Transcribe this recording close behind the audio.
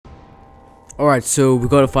Alright, so we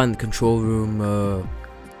gotta find the control room.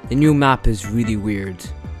 The new map is really weird.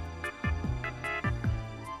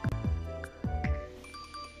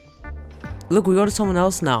 Look, we go to someone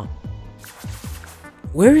else now.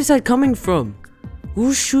 Where is that coming from?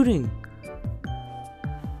 Who's shooting?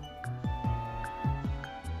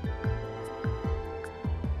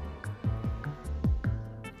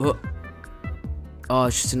 Oh,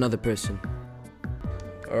 it's just another person.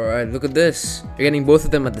 Alright, look at this. You're getting both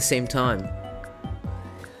of them at the same time.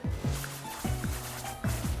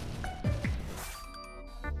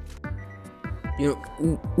 You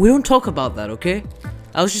know, we don't talk about that, okay?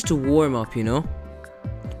 That was just a warm up, you know?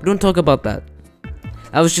 We don't talk about that.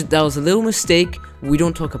 That was a little mistake. We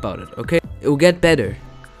don't talk about it, okay? It will get better.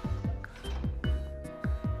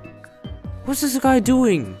 What's this guy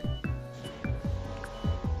doing?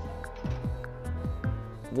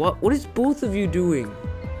 What is both of you doing?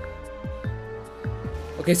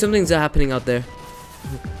 Okay, something's happening out there.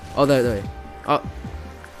 Oh, there. Oh.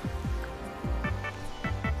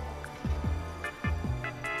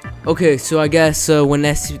 Okay, so I guess when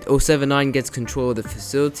S079 gets control of the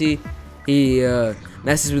facility, he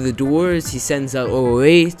messes with the doors, he sends out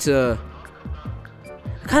 008. I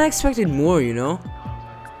kinda expected more, you know?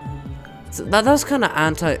 So that was kinda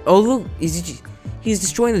anti. Oh, look, he's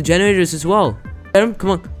destroying the generators as well. Get him?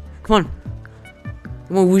 Come on,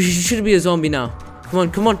 we should be a zombie now.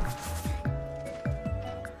 Come on.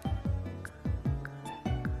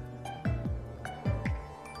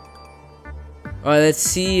 Alright, let's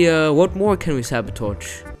see, what more can we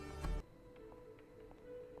sabotage?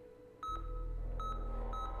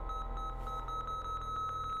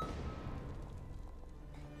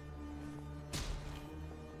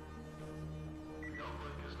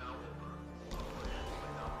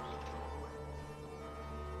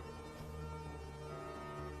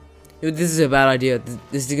 Dude, this is a bad idea.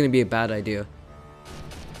 This is gonna be a bad idea.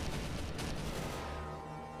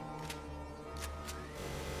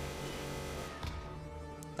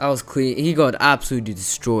 That was clean. He got absolutely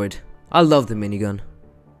destroyed. I love the minigun.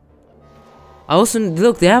 I also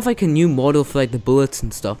look. They have like a new model for like the bullets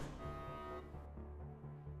and stuff.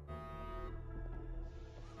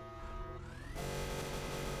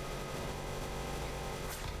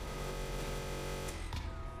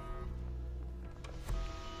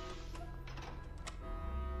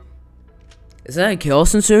 Is that a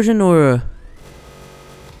chaos insurgent or a...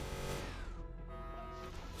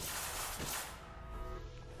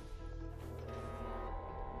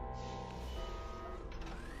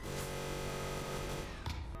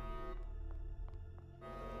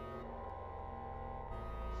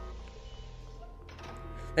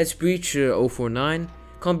 Let's breach 049.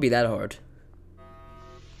 Can't be that hard.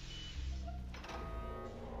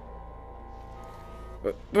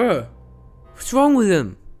 Bruh, what's wrong with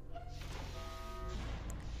him?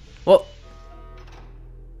 What?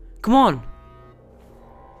 Come on.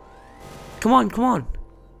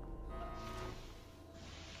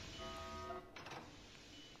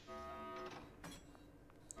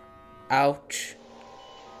 Ouch.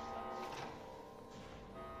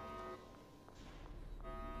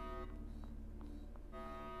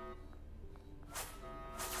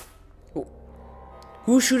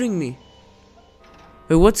 Who's shooting me?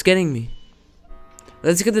 Wait, what's getting me?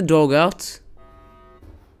 Let's get the dog out.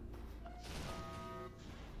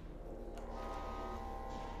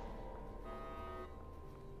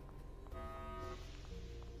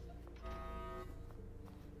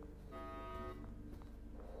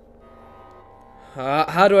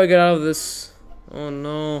 How do I get out of this? Oh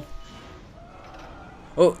no.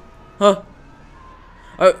 Oh, huh.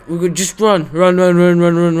 We could just run. Run. Oh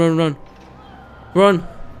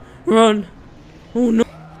no.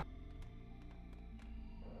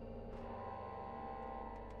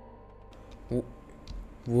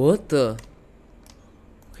 What the?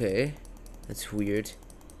 Okay, that's weird.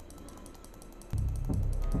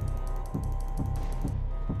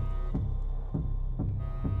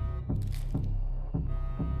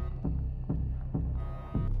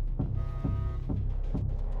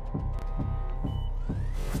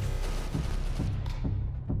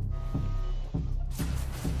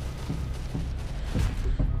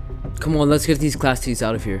 Come on, let's get these class T's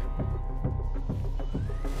out of here.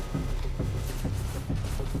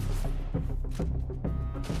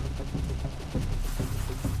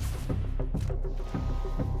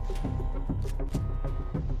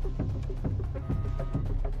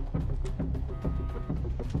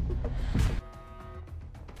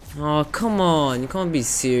 Oh, come on, you can't be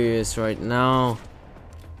serious right now.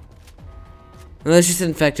 Let's just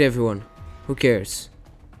infect everyone. Who cares?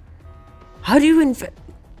 How do you infect?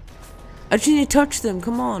 I just need to touch them.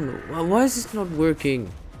 Come on. Why is this not working?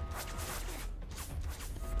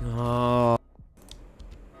 Oh.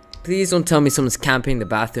 Please don't tell me someone's camping the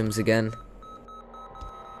bathrooms again.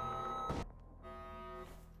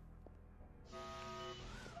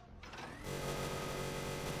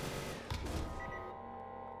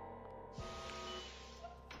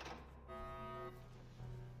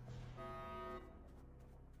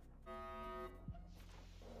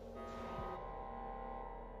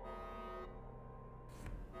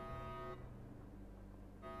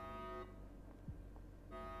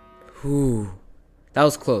 Whew. That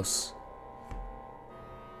was close.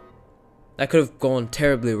 That could have gone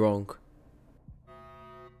terribly wrong.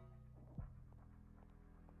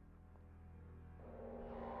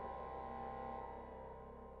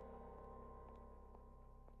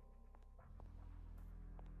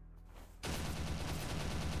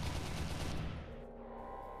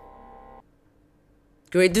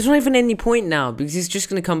 Great, there's not even any point now because he's just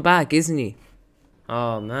gonna come back, isn't he?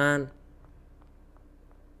 Oh man.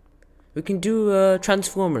 We can do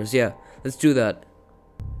Transformers, yeah. Let's do that.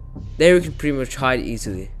 There we can pretty much hide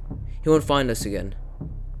easily. He won't find us again.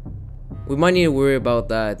 We might need to worry about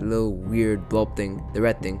that little weird blob thing. The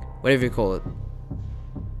red thing. Whatever you call it.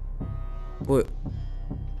 What?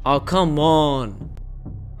 Oh, come on.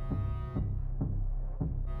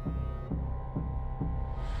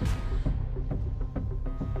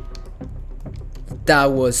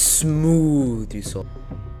 That was smooth, you saw.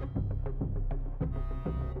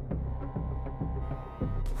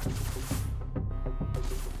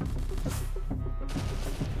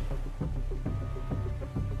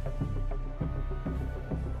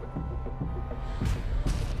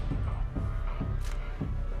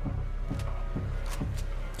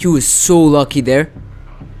 He was so lucky there.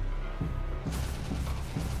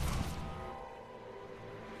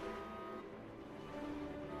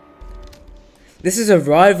 This is a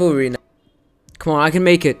rivalry now. Come on, I can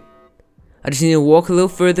make it. I just need to walk a little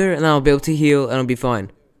further and I'll be able to heal and I'll be fine.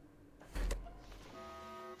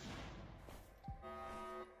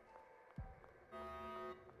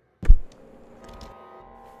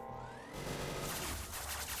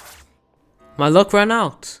 My luck ran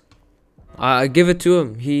out. I give it to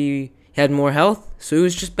him. He had more health, so he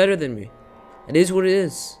was just better than me. It is what it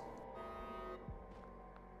is.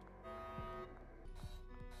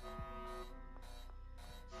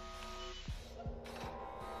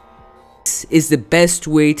 This is the best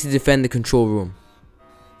way to defend the control room.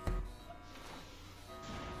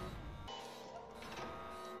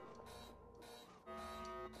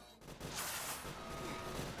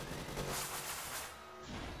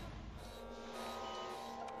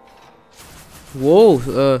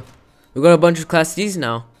 Whoa, we got a bunch of Class Ds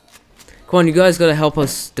now. Come on, you guys gotta help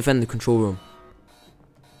us defend the control room.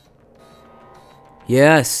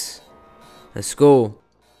 Yes. Let's go.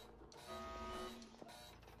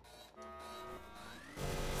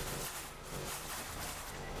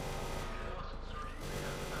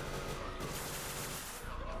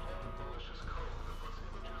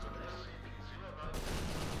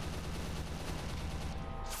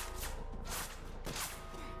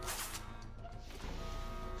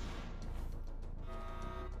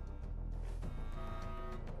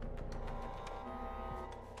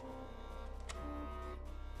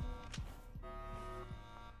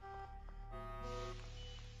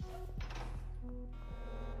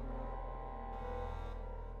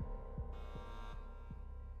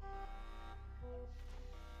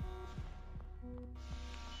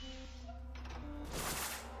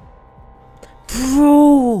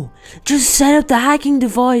 Bro, just set up the hacking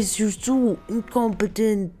device. You're so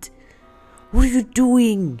incompetent. What are you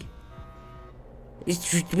doing?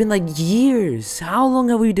 It's been like years. How long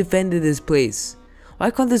have we defended this place?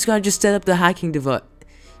 Why can't this guy just set up the hacking device?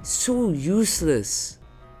 It's so useless.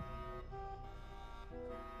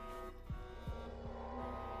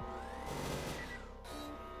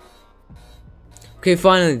 Okay,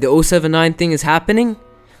 finally, the 079 thing is happening.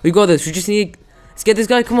 We got this. We just need... Let's get this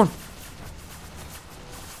guy. Come on.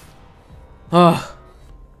 Ah.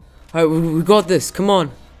 Alright, we got this. Come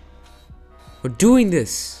on. We're doing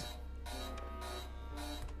this.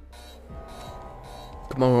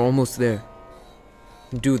 Come on, we're almost there.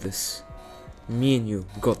 Do this. Me and you.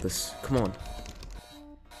 We got this. Come on.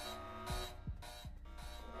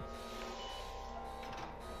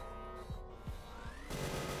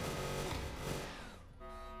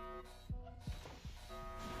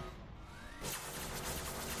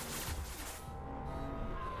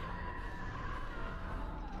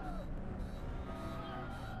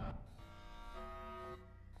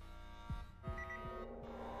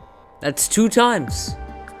 That's 2 times.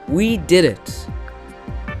 We did it.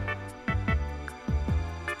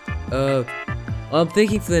 I'm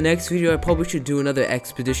thinking for the next video I probably should do another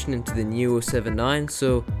expedition into the new 079,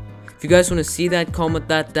 so if you guys want to see that, comment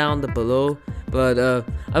that down below. But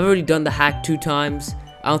I've already done the hack 2 times.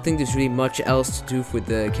 I don't think there's really much else to do with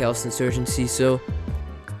the Chaos Insurgency, so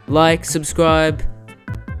like, subscribe,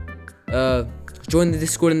 join the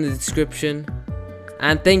Discord in the description,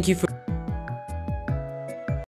 and thank you for